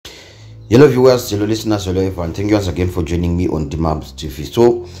Hello viewers, hello listeners, hello everyone. Thank you once again for joining me on Dimabs TV.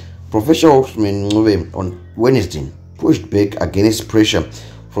 So, Professor Welshman Ncube on Wednesday pushed back against pressure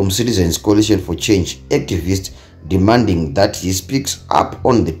from Citizens Coalition for Change activists demanding that he speaks up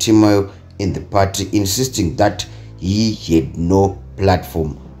on the turmoil in the party, insisting that he had no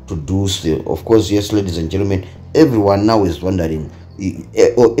platform to do so. Of course, yes, ladies and gentlemen, everyone now is wondering,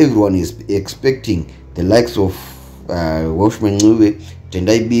 or everyone is expecting the likes of Welshman Ncube,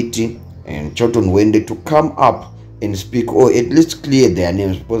 Tendai Biti, and Choton Wende to come up and speak, or at least clear their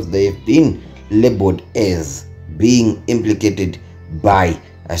names, because they have been labeled as being implicated by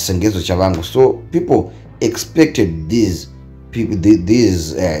Tshabangu. So people expected these people,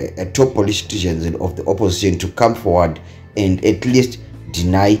 these top politicians of the opposition, to come forward and at least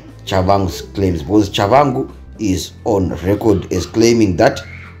deny Tshabangu's claims, because Tshabangu is on record as claiming that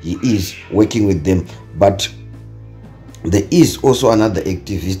he is working with them. But there is also another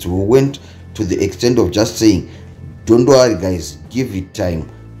activist who went to the extent of just saying, don't worry guys, give it time,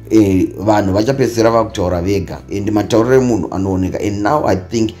 and now I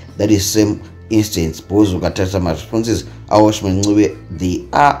think that is same instance, because some responses they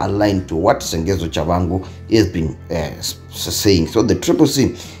are aligned to what Tshabangu has been saying. So the Triple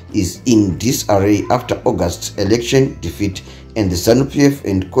C is in disarray after August's election defeat and the ZANU-PF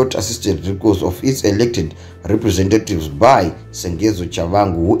and court-assisted recalls of its elected representatives by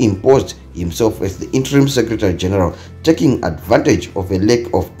Tshabangu, who imposed himself as the interim Secretary General, taking advantage of a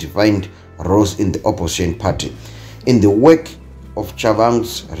lack of defined roles in the opposition party. In the wake of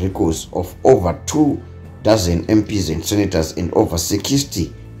Tshabangu's recalls of over 24 MPs and senators and over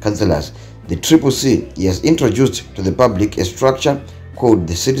 60 councillors, the Triple C has introduced to the public a structure called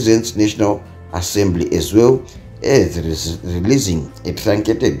the Citizens National Assembly, as well as releasing a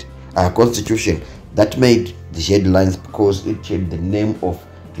truncated constitution that made the headlines because it had the name of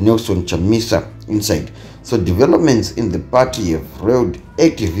Nelson Chamisa inside. So developments in the party have railed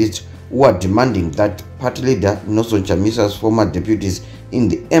activists who are demanding that party leader Nelson Chamisa's former deputies in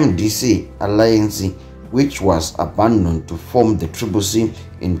the MDC alliance, which was abandoned to form the Triple C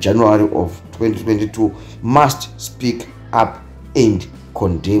in January of 2022, must speak up and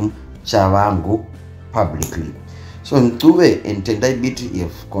condemn Tshabangu publicly. So Ncube and Tendai Biti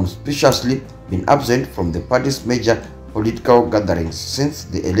have conspicuously been absent from the party's major political gatherings since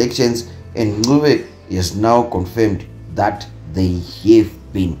the elections, and Ncube is now confirmed that they have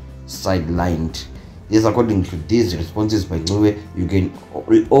been sidelined. Yes, according to these responses by Ncube, you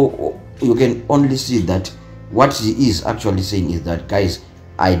can only see that what he is actually saying is that, guys,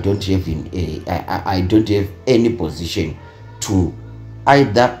 I don't have any position to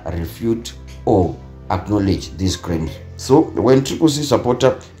either refute or acknowledge these claims. So when Triple C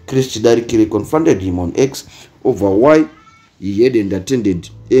supporter Chris Chidarikiri confronted him on X over why he hadn't attended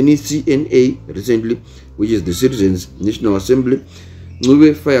any CNA recently, which is the Citizens National Assembly,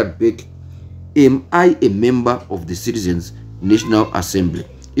 Ncube fired back, am I a member of the Citizens National Assembly?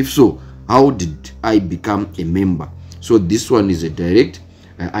 If so, how did I become a member? So this one is a direct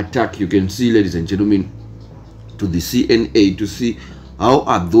attack, you can see, ladies and gentlemen, to the CNA to see how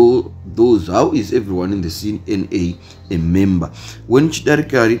are how is everyone in the CNA a member. When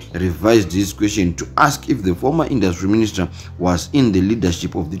Chidarikari revised his question to ask if the former industry minister was in the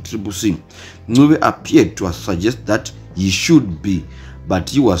leadership of the Triple C, Ncube appeared to suggest that he should be, but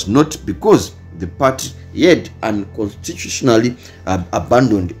he was not, because the party had unconstitutionally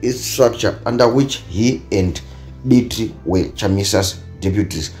abandoned its structure under which he and Biti were Chamisa's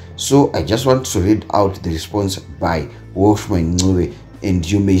deputies. So I just want to read out the response by Welshman Ncube, and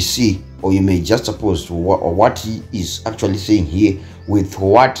you may see, or you may just suppose what he is actually saying here with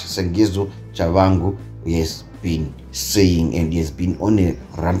what Tshabangu has been saying, and he has been on a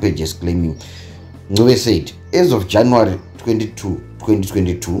rampage as claiming. Ncube said, as of January 22,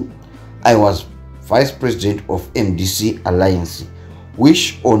 2022, I was Vice President of MDC Alliance,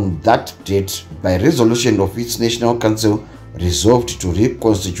 which on that date, by resolution of its National Council, resolved to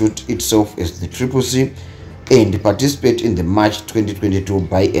reconstitute itself as the Triple C and participate in the March 2022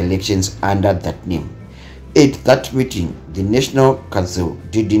 by-elections under that name. At that meeting, the National Council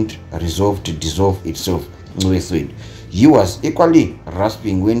didn't resolve to dissolve itself, Ncube said. He was equally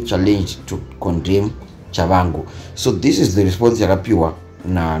rasping when challenged to condemn Tshabangu. So this is the response yakapiwa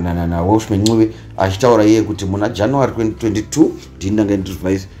na Welshman Ncube achitaura iye kuti muna January 2022 ndinanga ndi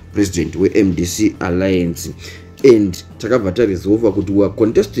Vice President we MDC Alliance, and takabva taresolve kuti we are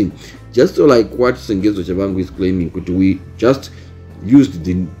contesting just like what Tshabangu is claiming, kuti we just used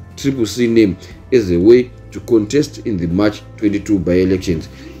the Triple C name as a way to contest in the March 22 by-elections.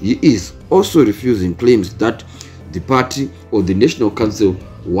 He is also refusing claims that the party or the National Council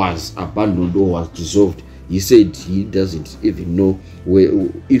was abandoned or was dissolved. He said he doesn't even know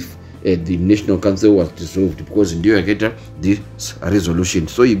if the National Council was dissolved, because in this resolution.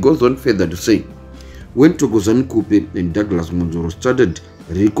 So he goes on further to say, when Ncube and Douglas Munzoro started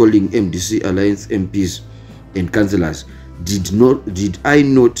recalling MDC Alliance MPs and councillors, did I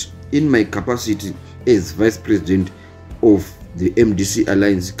not, in my capacity as Vice President of the MDC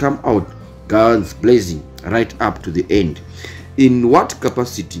Alliance, come out guns blazing right up to the end? In what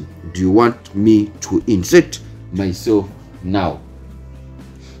capacity do you want me to insert myself now?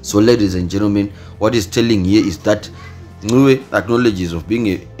 So ladies and gentlemen, what he's telling here is that Ncube acknowledges of being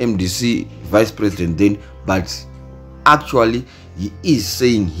a MDC Vice President then, but actually he is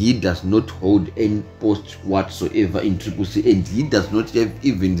saying he does not hold any post whatsoever in CCC, and he does not have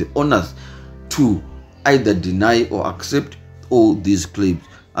even the honors to either deny or accept all these claims.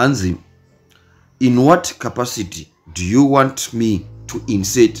 Anzi, in what capacity do you want me to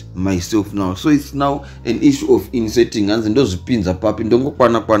insert myself now? So it's now an issue of inserting, and those pins are papi, don't go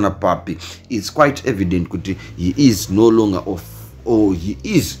papi. It's quite evident that he is no longer he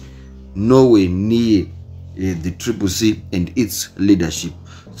is nowhere near the CCC and its leadership.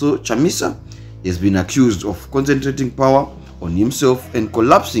 So Chamisa has been accused of concentrating power on himself and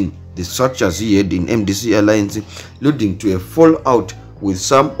collapsing the structures he had in MDC Alliance, leading to a fallout with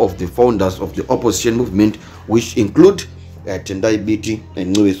some of the founders of the opposition movement, which include Tendai Biti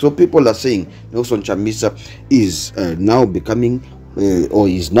and Ncube. So people are saying Nelson Chamisa is now becoming or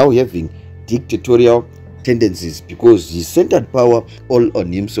is now having dictatorial tendencies, because he centered power all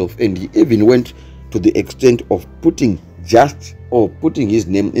on himself, and he even went to the extent of putting his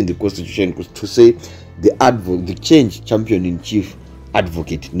name in the constitution to say the change champion in chief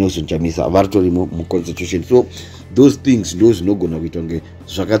advocate Nelson Chamisa avatorimo mu constitution. So those things, those no gonna witonge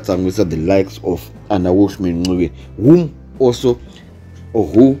zvakatsangwisa the likes of Welshman Ncube, whom also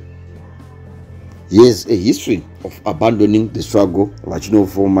who has a history of abandoning the struggle.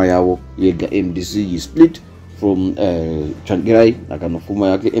 Former yawo yega MDC, he split from Tsvangirai akanofuma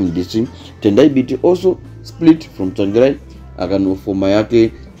yake MDC. Tendai Biti also split from Tsvangirai akanofuma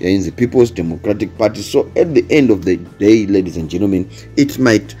yake in the People's Democratic Party. So at the end of the day, ladies and gentlemen, it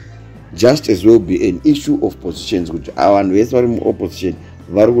might just as well be an issue of positions, which our opposition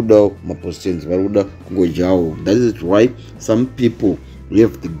positions. That is why some people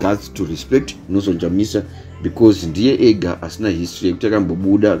have the guts to respect Nelson Chamisa, because ndiye ega asina history kutaka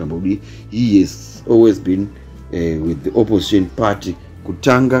mbobuda kambodi. He has always been with the opposition party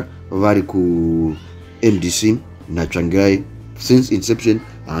kutanga vari ku MDC na Tsvangirai since inception.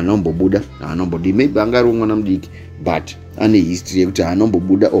 Anombobuda anombodi maybe angarumwa namdiki, but ane history yekuti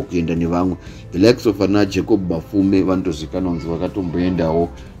anombobuda okuenda nevamwe. The likes of Jacob Bafume vantozikanwa kunzi vakatomboendawo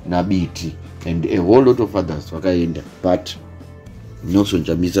naBiti and a whole lot of others vakaenda, but Nelson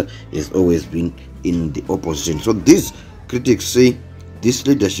Chamisa has always been in the opposition. So these critics say this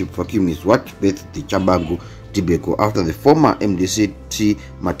leadership vacuum is what birthed the Tshabangu debacle after the former MDC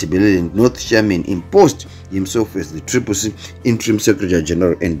Matabeleland North Chairman imposed himself as the CCC interim Secretary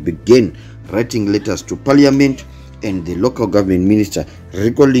General and began writing letters to Parliament and the local government minister,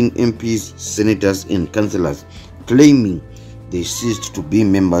 recalling MPs, senators and councillors, claiming they ceased to be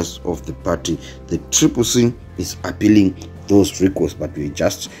members of the party. The CCC is appealing those recalls, but we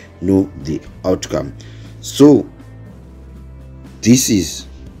just know the outcome. So these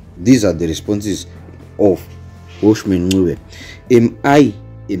are the responses of Welshman Ncube. Am I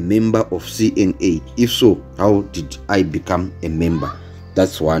a member of CNA? If so, how did I become a member?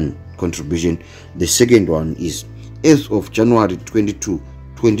 That's one contribution. The second one is, as of January 22,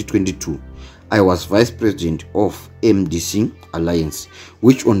 2022, I was Vice President of MDC Alliance,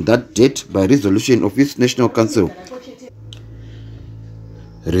 which on that date, by resolution of its National Council,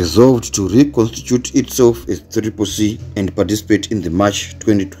 resolved to reconstitute itself as CCC and participate in the March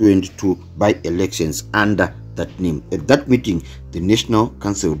 2022 by-elections under that name. At that meeting, the National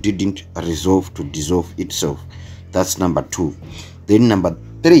Council didn't resolve to dissolve itself. That's number 2. Then number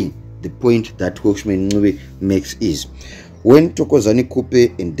 3, the point that Welshman Ncube makes is, when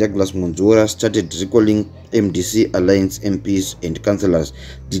Ncube and Douglas Munzoro started recalling MDC Alliance MPs and councillors,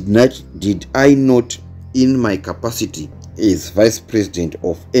 did I not, in my capacity as Vice President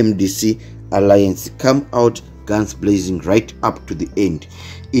of MDC Alliance, come out guns blazing right up to the end?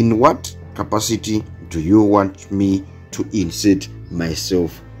 In what capacity do you want me to insert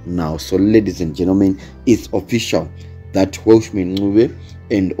myself now? So ladies and gentlemen, it's official that Welshman Ncube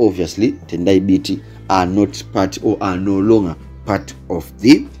and obviously Tendai Biti are not part, or are no longer part of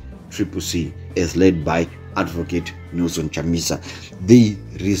the CCC as led by Advocate Nelson Chamisa. They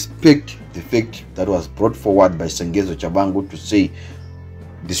respect the fact that was brought forward by Tshabangu to say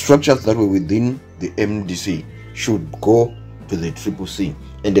the structures that were within the MDC should go to the CCC,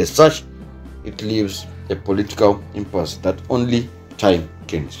 and as such, it leaves a political impasse that only time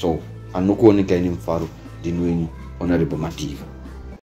can solve. Anukuoneka ini mfaro dinweni Honorable Mativa.